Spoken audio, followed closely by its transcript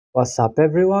What's up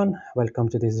everyone, welcome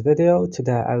to this video.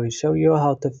 Today I will show you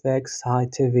how to fix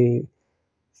HiTV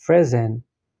freezing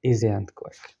easy and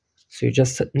quick. So you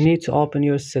just need to open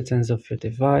your settings of your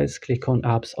device, click on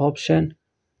apps option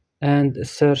and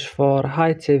search for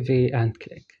HiTV and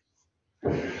click.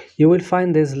 You will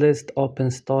find this list: open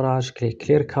storage, click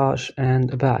clear cache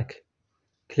and back.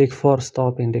 Click force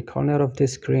stop in the corner of the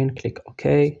screen, click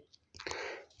OK.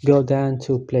 Go down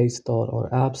to Play Store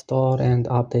or App Store and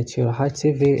update your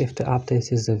HiTV if the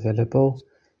update is available.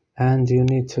 And you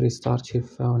need to restart your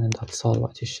phone, and that's all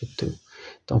what you should do.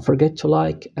 Don't forget to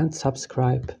like and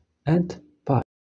subscribe, and